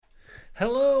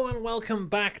Hello and welcome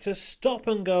back to Stop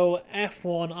and Go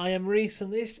F1. I am Reese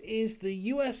and this is the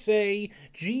USA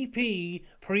GP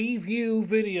preview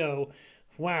video.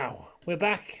 Wow, we're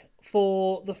back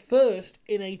for the first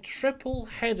in a triple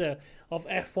header of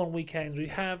F1 weekends. We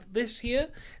have this here,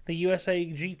 the USA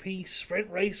GP sprint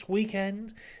race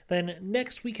weekend. Then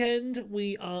next weekend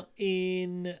we are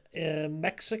in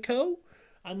Mexico.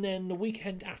 And then the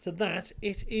weekend after that,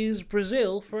 it is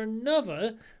Brazil for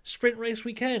another sprint race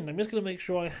weekend. I'm just going to make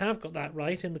sure I have got that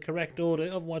right in the correct order,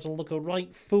 otherwise I'll look a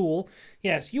right fool.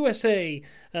 Yes, USA,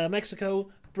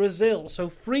 Mexico, Brazil. So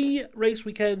 3 race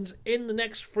weekends in the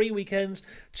next 3 weekends,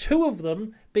 2 of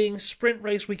them being sprint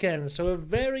race weekends. So a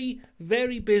very,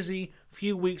 very busy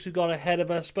few weeks we've got ahead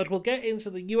of us, but we'll get into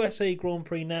the USA Grand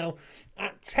Prix now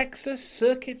at Texas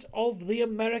Circuit of the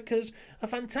Americas. A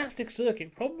fantastic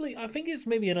circuit. Probably, I think it's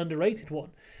maybe an underrated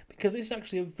one because it's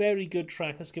actually a very good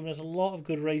track that's given us a lot of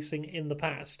good racing in the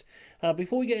past.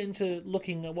 Before we get into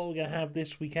looking at what we're going to have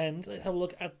this weekend, let's have a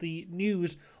look at the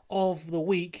news of the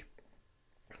week.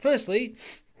 Firstly,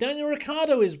 Daniel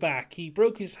Ricciardo is back. He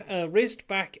broke his wrist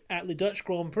back at the Dutch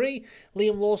Grand Prix.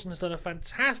 Liam Lawson has done a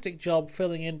fantastic job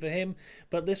filling in for him,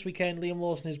 but this weekend Liam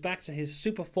Lawson is back to his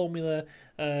Super Formula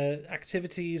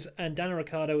activities, and Daniel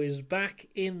Ricciardo is back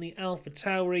in the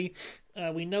AlphaTauri.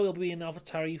 We know he'll be in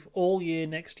AlphaTauri all year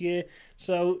next year,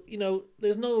 so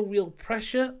there's no real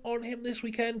pressure on him this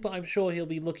weekend, but I'm sure he'll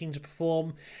be looking to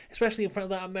perform, especially in front of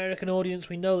that American audience.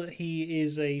 We know that he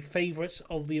is a favourite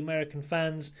of the American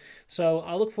fans, so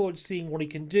I look forward to seeing what he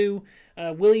can do.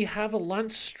 Will he have a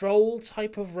Lance Stroll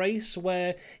type of race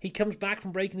where he comes back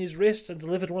from breaking his wrist and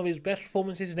delivered one of his best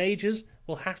performances in ages?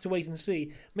 We'll have to wait and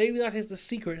see. Maybe that is the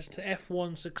secret to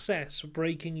F1 success,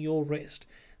 breaking your wrist.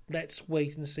 Let's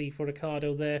wait and see for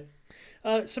Ricciardo there.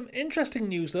 Some interesting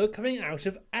news, though, coming out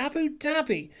of Abu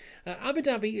Dhabi. Abu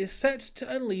Dhabi is set to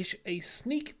unleash a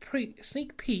sneak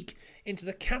peek into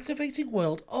the captivating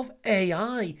world of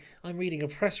AI. I'm reading a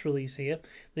press release here.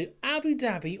 The Abu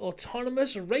Dhabi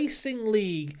Autonomous Racing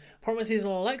League promises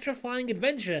an electrifying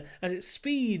adventure as it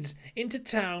speeds into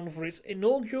town for its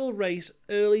inaugural race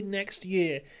early next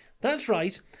year. That's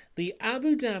right, the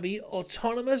Abu Dhabi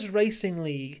Autonomous Racing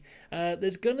League.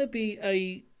 There's going to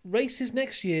be races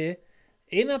next year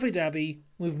in Abu Dhabi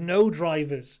with no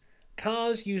drivers.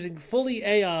 Cars using fully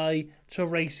AI to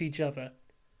race each other.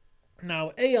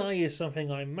 Now, AI is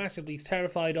something I'm massively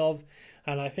terrified of,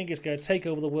 and I think it's going to take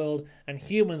over the world, and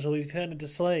humans will be turned into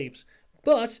slaves.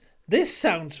 But this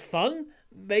sounds fun.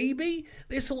 Maybe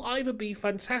this will either be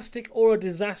fantastic or a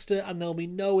disaster, and there'll be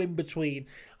no in between.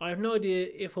 I have no idea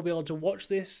if we'll be able to watch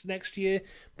this next year,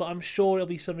 but I'm sure it'll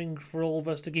be something for all of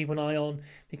us to keep an eye on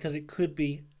because it could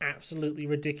be absolutely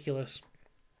ridiculous.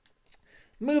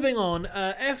 Moving on,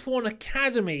 F1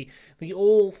 Academy, the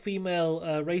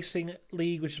all-female racing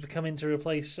league, which has come in to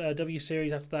replace W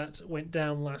Series after that went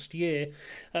down last year.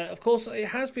 Of course, it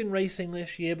has been racing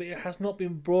this year, but it has not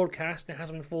been broadcast. It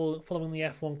hasn't been following the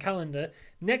F1 calendar.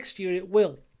 Next year it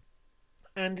will.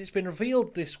 And it's been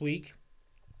revealed this week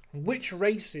which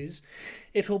races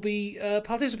it will be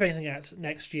participating at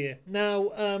next year.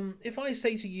 Now, if I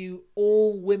say to you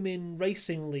all-women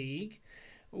racing league,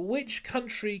 which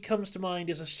country comes to mind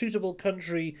as a suitable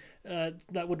country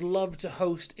that would love to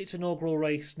host its inaugural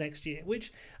race next year?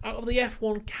 Which, out of the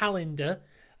F1 calendar,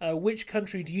 which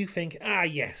country do you think,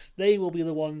 yes, they will be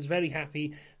the ones very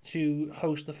happy to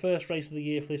host the first race of the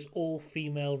year for this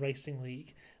all-female racing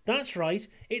league? That's right,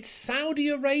 it's Saudi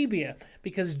Arabia,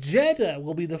 because Jeddah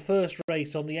will be the first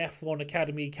race on the F1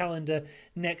 Academy calendar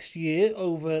next year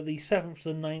over the 7th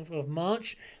to the 9th of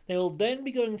March. They will then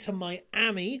be going to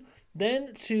Miami,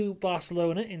 then to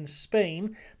Barcelona in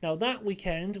Spain. Now that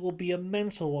weekend will be a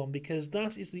mental one because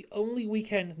that is the only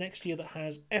weekend next year that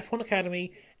has F1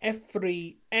 Academy,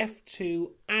 F3,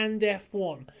 F2 and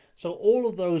F1. So all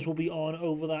of those will be on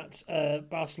over that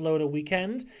Barcelona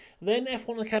weekend. Then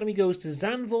F1 Academy goes to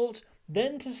Zandvoort,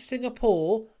 then to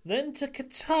Singapore, then to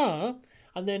Qatar,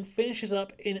 and then finishes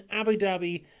up in Abu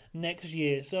Dhabi next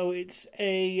year. So it's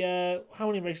a, how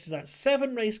many races is that?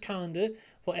 7 race calendar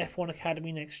for F1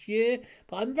 Academy next year.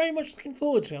 But I'm very much looking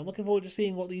forward to it. I'm looking forward to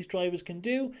seeing what these drivers can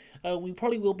do. We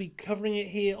probably will be covering it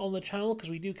here on the channel because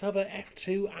we do cover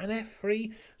F2 and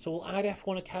F3. So we'll add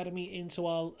F1 Academy into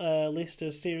our list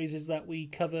of series that we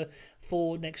cover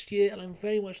for next year. And I'm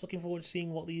very much looking forward to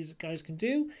seeing what these guys can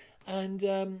do. And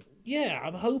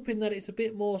I'm hoping that it's a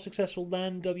bit more successful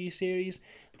than W Series.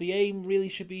 The aim really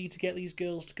should be to get these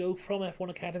girls to go from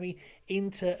F1 Academy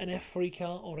into an F3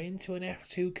 car or into an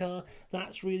F2 car.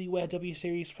 That's really where W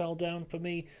Series fell down for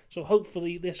me. So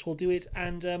hopefully this will do it.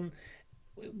 And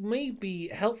may be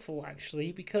helpful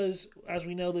actually, because as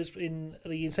we know, there's been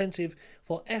the incentive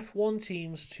for F1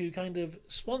 teams to kind of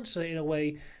sponsor in a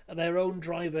way their own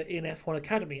driver in F1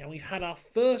 Academy, and we've had our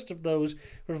first of those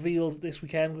revealed this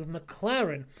weekend with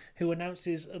McLaren, who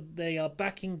announces they are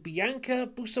backing Bianca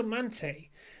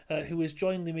Bustamante, who has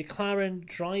joined the McLaren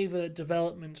driver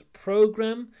development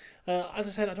program. As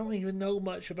I said, I don't even know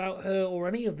much about her or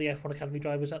any of the F1 Academy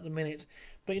drivers at the minute,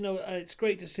 but it's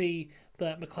great to see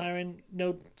that McLaren,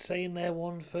 saying they're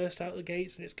one first out of the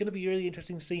gates, and it's going to be really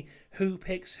interesting to see who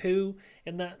picks who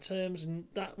in that terms, and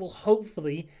that will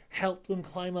hopefully help them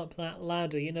climb up that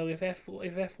ladder. If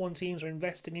F1 teams are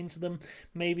investing into them,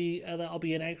 maybe that'll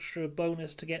be an extra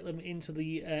bonus to get them into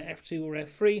the F2 or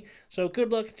F3. So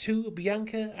good luck to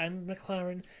Bianca and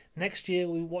McLaren. Next year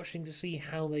we'll be watching to see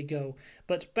how they go.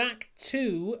 But back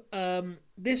to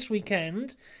this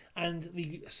weekend and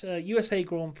the USA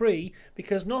Grand Prix,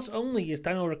 because not only is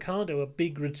Daniel Ricciardo a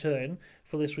big return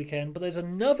for this weekend, but there's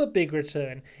another big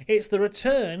return. It's the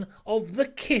return of the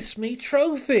Kiss Me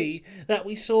Trophy that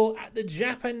we saw at the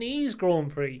Japanese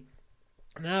Grand Prix.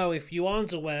 Now, if you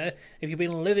aren't aware, if you've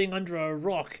been living under a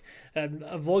rock and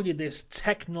avoided this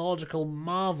technological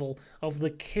marvel of the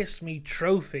Kiss Me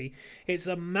Trophy, it's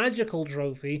a magical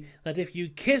trophy that if you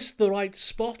kiss the right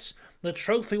spot, the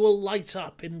trophy will light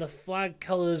up in the flag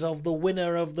colours of the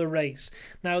winner of the race.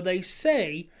 Now, they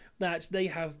say that they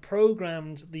have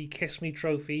programmed the Kiss Me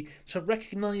Trophy to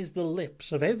recognise the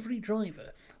lips of every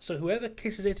driver, so whoever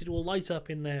kisses it, it will light up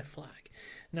in their flag.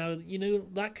 Now,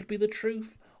 that could be the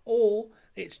truth, or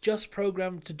it's just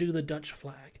programmed to do the Dutch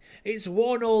flag. It's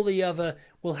one or the other.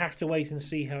 We'll have to wait and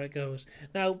see how it goes.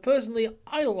 Now, personally,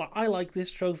 I like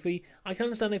this trophy. I can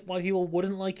understand why people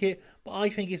wouldn't like it, but I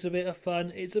think it's a bit of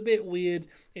fun. It's a bit weird.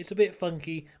 It's a bit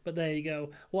funky, but there you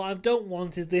go. What I don't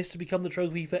want is this to become the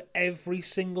trophy for every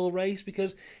single race,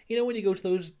 because, when you go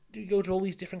to all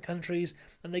these different countries,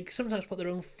 and they sometimes put their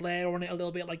own flair on it a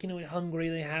little bit, like, in Hungary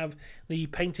they have the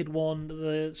painted one,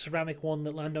 the ceramic one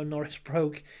that Lando Norris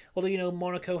broke, although,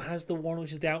 Monaco has the one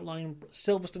which is the outline,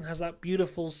 Silverstone has that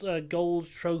beautiful gold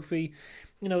trophy.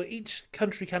 Each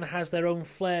country kind of has their own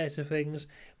flair to things,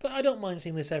 but I don't mind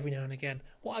seeing this every now and again.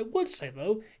 What I would say,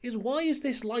 though, is why is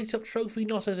this light-up trophy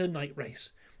not at a night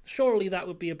race? Surely that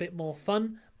would be a bit more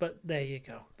fun, but there you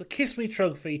go. The Kiss Me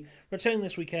Trophy returning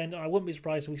this weekend. I wouldn't be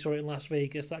surprised if we saw it in Las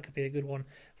Vegas. That could be a good one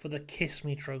for the Kiss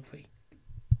Me Trophy.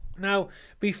 Now,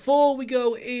 before we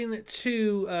go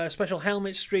into Special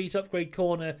Helmet Street, Upgrade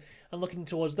Corner, and looking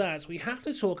towards that, we have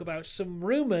to talk about some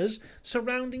rumours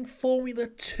surrounding Formula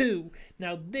 2.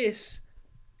 Now, this,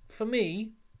 for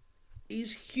me,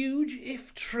 is huge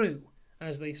if true,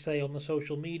 as they say on the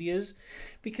social medias,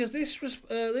 because this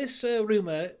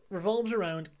rumour revolves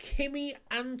around Kimi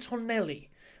Antonelli.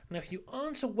 Now, if you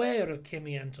aren't aware of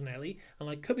Kimi Antonelli, and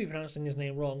I could be pronouncing his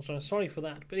name wrong, so I'm sorry for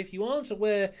that, but if you aren't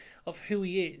aware of who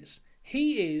he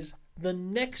is the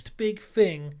next big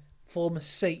thing for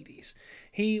Mercedes.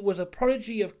 He was a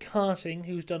prodigy of karting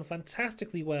who's done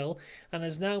fantastically well and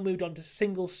has now moved on to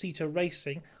single-seater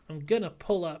racing. I'm going to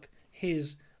pull up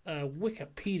his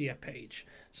Wikipedia page,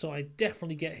 so I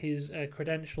definitely get his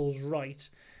credentials right.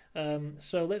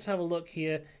 So let's have a look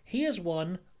here. He has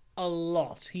won a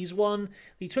lot. He's won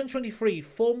the 2023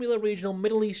 Formula Regional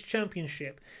Middle East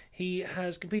Championship. He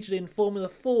has competed in Formula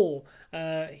 4.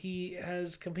 He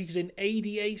has competed in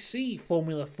ADAC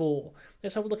Formula 4.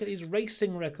 Let's have a look at his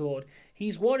racing record.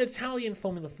 He's won Italian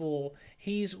Formula 4.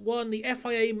 He's won the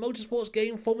FIA Motorsports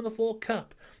Game Formula 4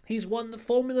 Cup. He's won the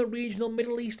Formula Regional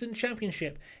Middle Eastern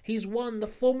Championship. He's won the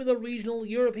Formula Regional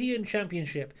European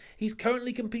Championship. He's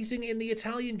currently competing in the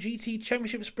Italian GT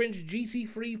Championship Sprint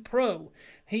GT3 Pro.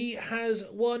 He has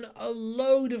won a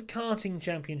load of karting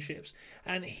championships,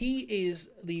 and he is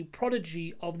the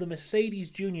prodigy of the Mercedes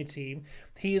Junior team.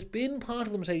 He has been part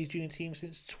of the Mercedes Junior team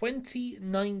since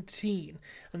 2019,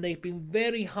 and they've been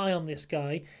very high on this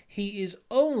guy. He is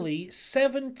only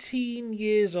 17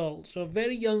 years old, so a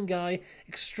very young guy,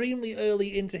 extremely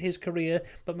early into his career,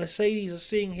 but Mercedes are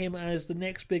seeing him as the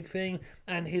next big thing,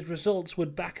 and his results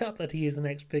would back up that he is the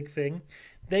next big thing.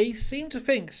 They seem to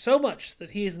think so much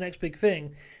that he is the next big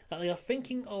thing that they are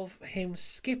thinking of him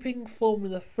skipping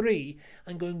Formula 3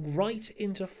 and going right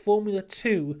into Formula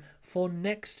 2 for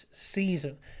next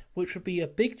season, which would be a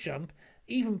big jump.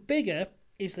 Even bigger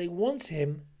is they want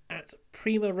him at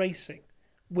Prima Racing,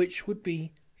 which would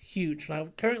be huge. Now,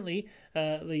 currently,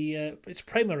 it's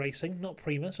Prima Racing, not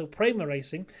Prima, so Prima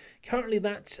Racing. Currently,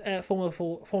 that Formula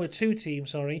 2 team,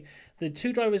 the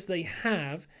two drivers they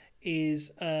have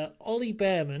is Ollie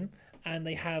Behrman, and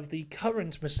they have the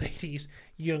current Mercedes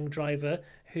young driver,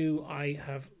 who I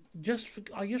have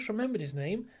I just remembered his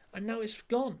name, and now it's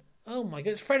gone. Oh my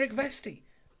god, it's Frederick Vesti.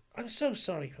 I'm so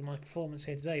sorry for my performance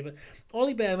here today, but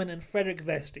Ollie Behrman and Frederick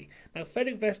Vesti. Now,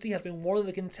 Frederick Vesti has been one of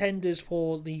the contenders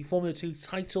for the Formula 2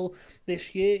 title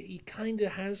this year. He kind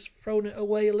of has thrown it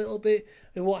away a little bit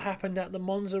with what happened at the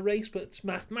Monza race, but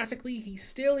mathematically, he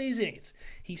still is in it.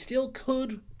 He still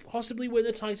could possibly win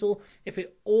the title if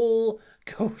it all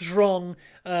goes wrong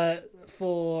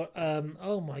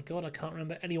oh my god, I can't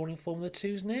remember anyone in Formula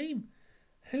 2's name.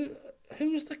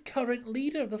 Who's the current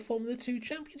leader of the Formula 2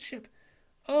 Championship?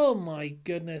 Oh my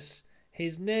goodness,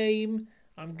 his name,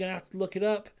 I'm going to have to look it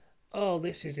up. Oh,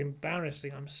 this is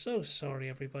embarrassing. I'm so sorry,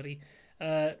 everybody.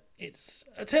 It's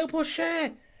Théo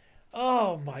Pourchaire.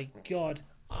 Oh my god.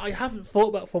 I haven't thought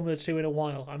about Formula 2 in a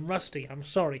while. I'm rusty. I'm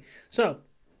sorry. So,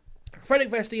 Frederick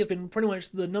Vesti has been pretty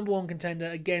much the number one contender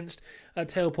against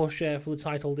Théo Pourchaire for the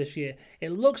title this year.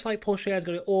 It looks like Pourchaire's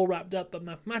got it all wrapped up, but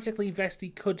mathematically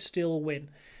Vesti could still win.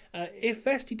 If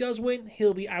Vesti does win,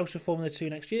 he'll be out of Formula 2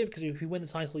 next year, because if you win the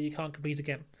title, you can't compete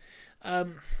again.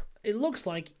 It looks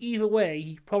like, either way,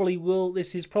 he probably will.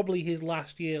 This is probably his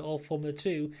last year of Formula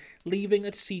 2, leaving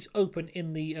a seat open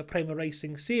in the Prema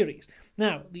Racing series.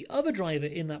 Now, the other driver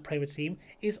in that Prema team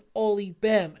is Ollie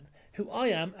Behrman, who I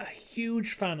am a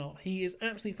huge fan of. He is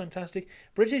absolutely fantastic.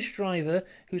 British driver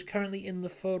who's currently in the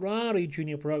Ferrari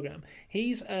Junior program.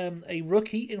 He's a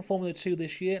rookie in Formula 2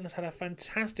 this year and has had a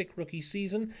fantastic rookie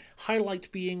season,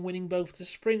 highlight being winning both the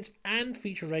sprint and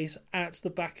feature race at the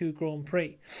Baku Grand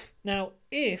Prix. Now,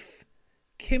 if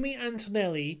Kimi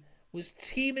Antonelli was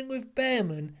teaming with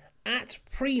Behrman at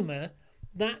Prima,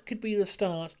 that could be the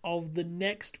start of the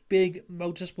next big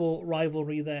motorsport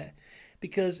rivalry there.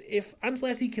 Because if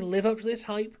Antonelli can live up to this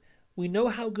hype, we know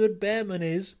how good Behrman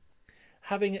is.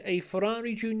 Having a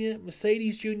Ferrari Junior,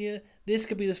 Mercedes Junior, this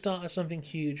could be the start of something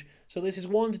huge. So this is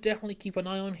one to definitely keep an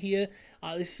eye on here.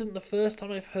 This isn't the first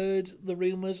time I've heard the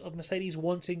rumours of Mercedes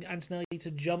wanting Antonelli to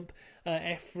jump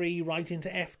F3 right into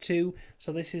F2.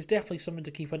 So this is definitely something to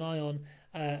keep an eye on.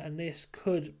 And this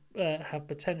could have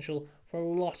potential for a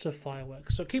lot of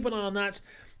fireworks. So keep an eye on that.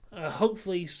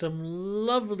 Hopefully some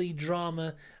lovely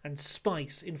drama and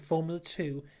spice in Formula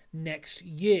 2 next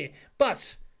year.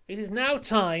 But it is now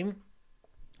time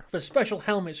for Special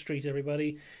Helmet Street,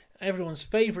 everybody. Everyone's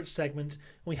favourite segment.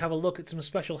 We have a look at some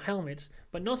special helmets.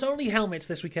 But not only helmets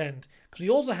this weekend, because we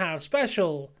also have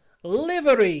special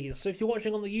liveries. So if you're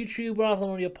watching on the YouTube rather than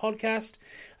on your podcast,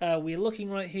 we're looking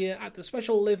right here at the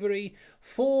special livery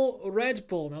for Red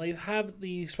Bull. Now they have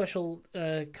the special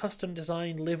custom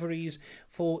designed liveries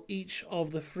for each of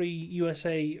the 3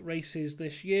 USA races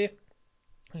this year.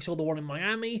 We saw the one in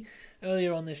Miami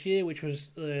earlier on this year, which was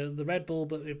the Red Bull,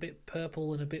 but a bit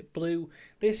purple and a bit blue.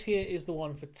 This here is the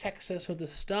one for Texas with the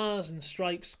stars and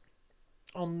stripes.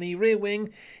 On the rear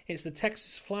wing, it's the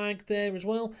Texas flag there as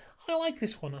well. I like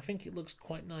this one. I think it looks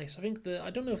quite nice. I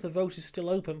don't know if the vote is still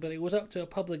open, but it was up to a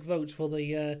public vote for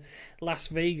the Las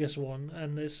Vegas one,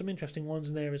 and there's some interesting ones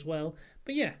in there as well.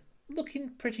 But yeah, looking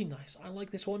pretty nice. I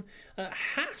like this one.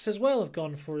 Haas as well have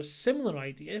gone for a similar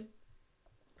idea.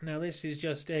 Now this is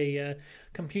just a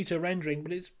computer rendering,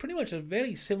 but it's pretty much a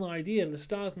very similar idea. The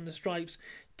stars and the stripes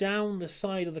down the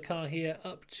side of the car here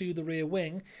up to the rear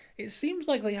wing. It seems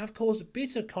like they have caused a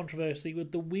bit of controversy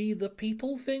with the We the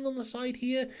People thing on the side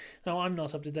here. Now I'm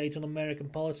not up to date on American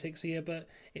politics here, but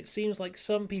it seems like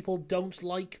some people don't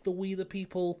like the We the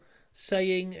People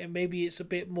saying, and maybe it's a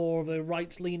bit more of a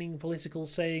right-leaning political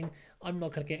saying. I'm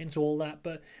not going to get into all that,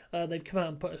 but they've come out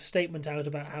and put a statement out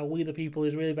about how We the People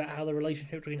is really about how the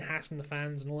relationship between Haas and the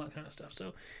fans and all that kind of stuff.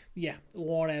 So, yeah,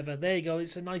 whatever. There you go.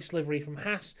 It's a nice livery from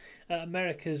Haas,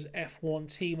 America's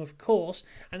F1 team, of course.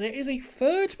 And there is a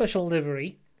third special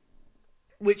livery,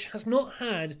 which has not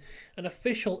had an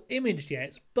official image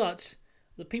yet, but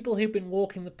the people who've been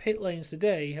walking the pit lanes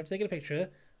today have taken a picture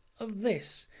of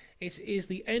this. It is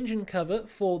the engine cover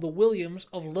for the Williams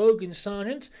of Logan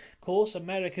Sargent, of course,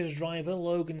 America's driver,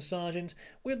 Logan Sargent,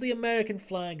 with the American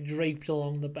flag draped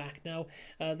along the back. Now,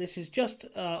 this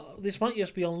might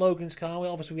just be on Logan's car.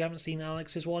 Obviously, we haven't seen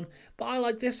Alex's one, but I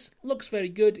like this. Looks very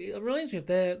good. It reminds me of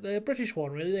their British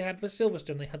one, really. They had for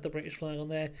Silverstone, they had the British flag on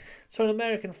there. So an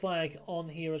American flag on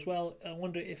here as well. I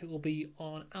wonder if it will be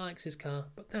on Alex's car,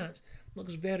 but that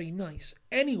looks very nice.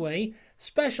 Anyway,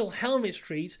 Special Helmet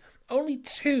Street, only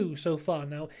 2 so far.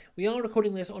 Now, we are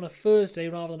recording this on a Thursday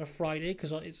rather than a Friday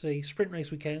because it's a sprint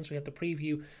race weekend, so we have the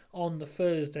preview on the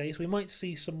Thursday. So we might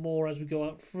see some more as we go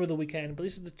out through the weekend, but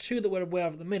this is the 2 that we're aware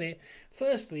of at the minute.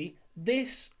 Firstly,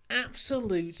 this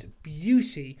absolute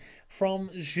beauty from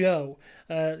Zhou.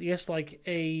 Yes, like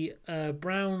a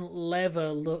brown leather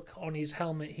look on his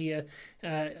helmet here.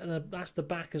 And that's the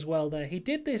back as well there. He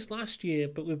did this last year,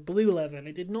 but with blue leather, and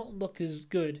it did not look as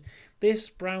good. This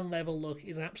brown leather look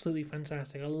is absolutely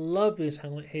fantastic. I love this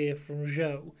helmet here from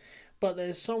Zhou. But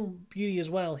there's some beauty as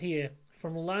well here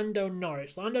from Lando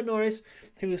Norris. Lando Norris,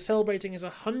 who is celebrating his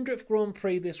 100th Grand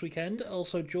Prix this weekend.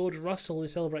 Also, George Russell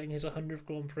is celebrating his 100th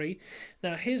Grand Prix.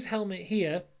 Now, his helmet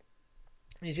here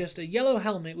is just a yellow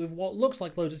helmet with what looks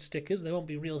like loads of stickers. They won't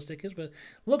be real stickers, but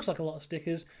looks like a lot of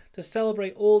stickers to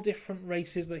celebrate all different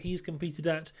races that he's competed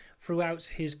at throughout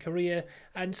his career.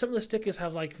 And some of the stickers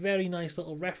have like very nice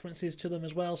little references to them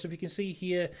as well. So if you can see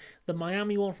here, the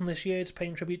Miami one from this year, it's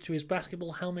paying tribute to his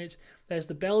basketball helmet. There's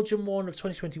the Belgium one of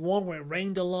 2021 where it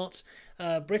rained a lot.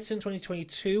 Britain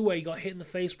 2022 where he got hit in the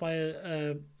face by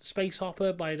a space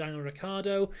hopper by Daniel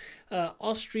Ricciardo.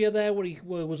 Austria there where he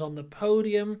was on the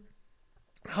podium.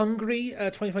 Hungary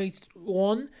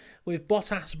 2021 with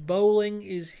Bottas bowling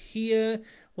is here.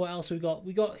 What else have we got?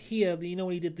 We got here, you know,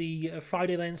 when he did the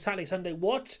Friday, then Saturday, Sunday.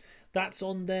 What? That's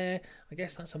on there. I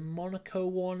guess that's a Monaco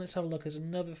one. Let's have a look. There's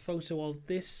another photo of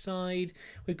this side.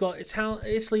 We've got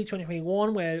Italy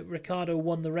 2021 where Ricciardo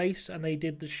won the race and they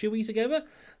did the shoey together.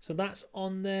 So that's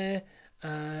on there.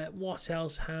 What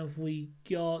else have we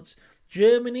got?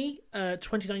 Germany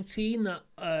 2019, that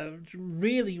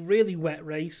really, really wet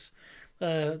race.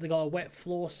 They got a wet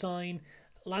floor sign.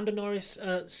 Lando Norris,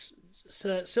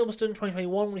 Silverstone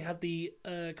 2021, we had the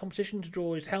competition to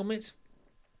draw his helmet.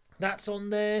 That's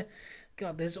on there.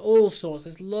 God, there's all sorts.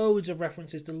 There's loads of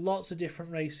references to lots of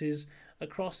different races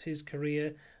across his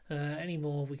career. Any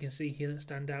more we can see here that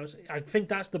stand out? I think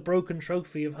that's the broken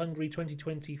trophy of Hungary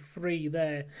 2023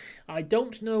 there. I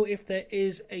don't know if there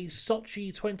is a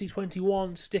Sochi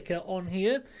 2021 sticker on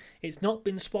here. It's not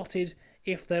been spotted.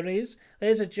 If there is,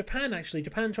 there's a Japan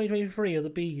 2023 of the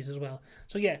bees as well.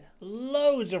 So yeah,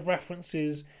 loads of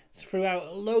references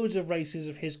throughout loads of races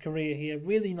of his career here.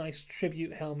 Really nice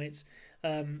tribute helmets.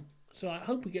 So I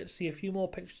hope we get to see a few more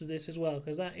pictures of this as well,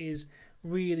 because that is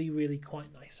really, really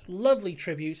quite nice. Lovely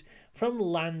tribute from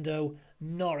Lando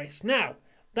Norris. Now,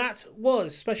 that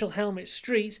was Special Helmet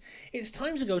Street. It's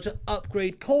time to go to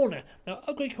Upgrade Corner. Now,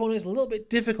 Upgrade Corner is a little bit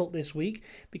difficult this week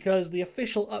because the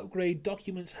official upgrade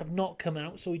documents have not come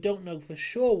out, so we don't know for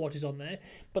sure what is on there.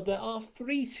 But there are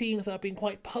 3 teams that have been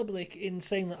quite public in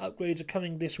saying that upgrades are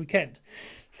coming this weekend.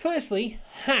 Firstly,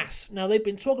 Haas. Now, they've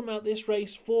been talking about this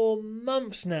race for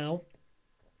months now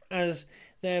as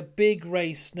their big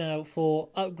race now for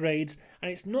upgrades. And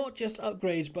it's not just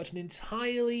upgrades, but an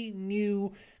entirely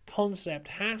new concept.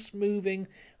 Haas moving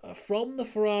from the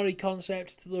Ferrari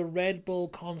concept to the Red Bull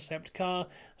concept car,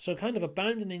 so kind of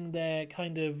abandoning their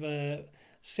kind of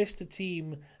sister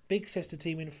team, big sister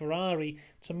team in Ferrari,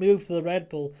 to move to the Red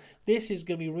Bull. This is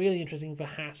going to be really interesting for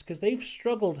Haas because they've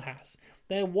struggled. Haas,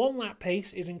 their one-lap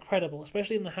pace is incredible,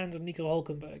 especially in the hands of Nico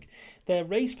Hülkenberg. Their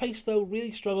race pace, though,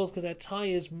 really struggles because their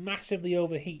tyres massively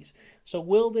overheat. So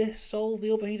will this solve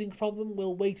the overheating problem?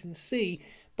 We'll wait and see.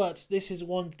 But this is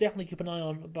one to definitely keep an eye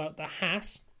on about the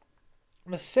Haas.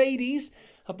 Mercedes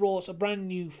have brought a brand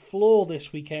new floor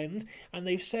this weekend, and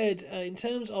they've said in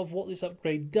terms of what this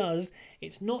upgrade does,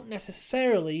 it's not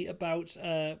necessarily about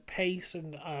pace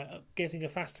and getting a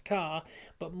faster car,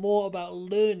 but more about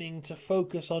learning to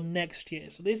focus on next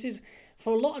year. So this is,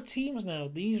 for a lot of teams now,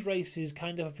 these races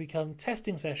kind of have become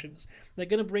testing sessions. They're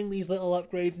going to bring these little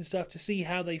upgrades and stuff to see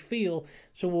how they feel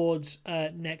towards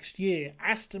next year.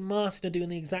 Aston Martin are doing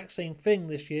the exact same thing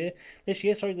this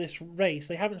race.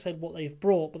 They haven't said what they've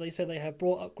brought, but they said they have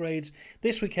brought upgrades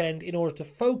this weekend in order to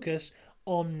focus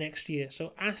on next year.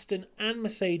 So Aston and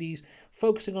Mercedes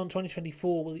focusing on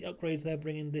 2024 with the upgrades they're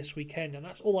bringing this weekend. And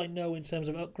that's all I know in terms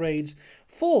of upgrades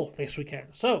for this weekend.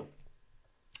 So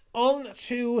on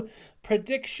to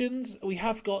predictions. We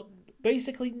have got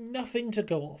basically nothing to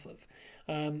go off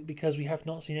of because we have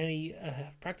not seen any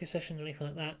practice sessions or anything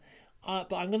like that.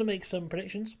 But I'm going to make some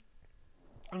predictions.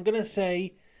 I'm going to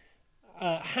say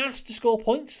Haas to score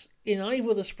points in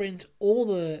either the sprint or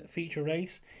the feature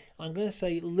race. I'm going to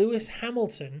say Lewis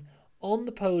Hamilton on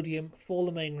the podium for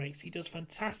the main race. He does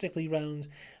fantastically round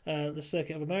the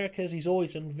Circuit of Americas. He's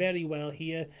always done very well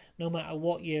here, no matter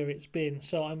what year it's been.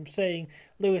 So I'm saying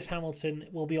Lewis Hamilton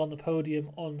will be on the podium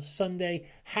on Sunday.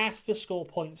 Has to score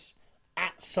points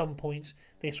at some point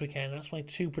this weekend. That's my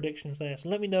 2 predictions there. So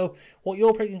let me know what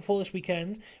you're predicting for this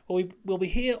weekend. We'll be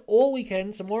here all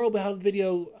weekend. Tomorrow we'll have a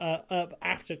video up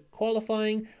after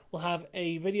qualifying. We'll have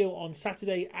a video on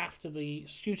Saturday after the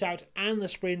shootout and the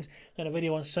sprint, and a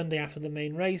video on Sunday after the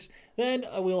main race. Then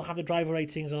we'll have the driver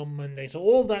ratings on Monday. So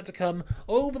all of that to come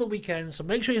over the weekend. So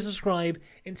make sure you subscribe.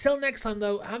 Until next time,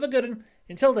 though, have a good one.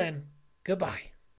 Until then, goodbye.